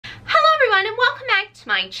to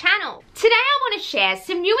my channel. Today I want to share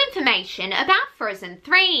some new information about Frozen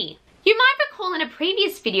 3. You might recall in a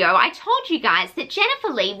previous video I told you guys that Jennifer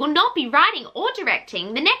Lee will not be writing or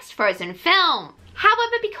directing the next Frozen film.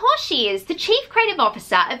 However, because she is the Chief Creative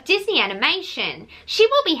Officer of Disney Animation, she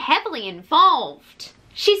will be heavily involved.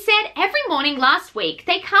 She said every morning last week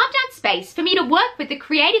they carved out space for me to work with the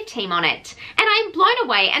creative team on it, and I am blown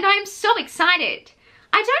away and I am so excited.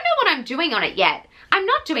 I don't know what I'm doing on it yet. I'm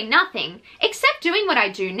not doing nothing, except doing what I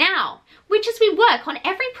do now, which is we work on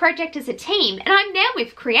every project as a team and I'm there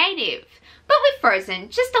with creative. But with Frozen,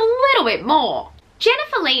 just a little bit more.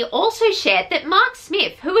 Jennifer Lee also shared that Marc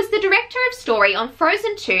Smith, who was the director of story on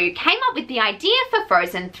Frozen 2, came up with the idea for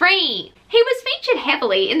Frozen 3. He was featured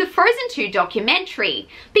heavily in the Frozen 2 documentary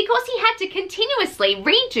because he had to continuously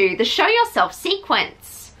redo the Show Yourself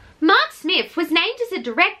sequence. Marc Smith was named as a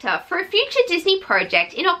director for a future Disney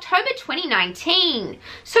project in October 2019,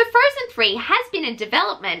 so Frozen 3 has been in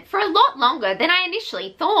development for a lot longer than I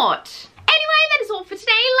initially thought. Anyway, that is all for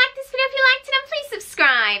today. Like this video if you liked it and please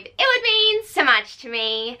subscribe. It would mean so much to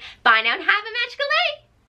me. Bye now and have a magical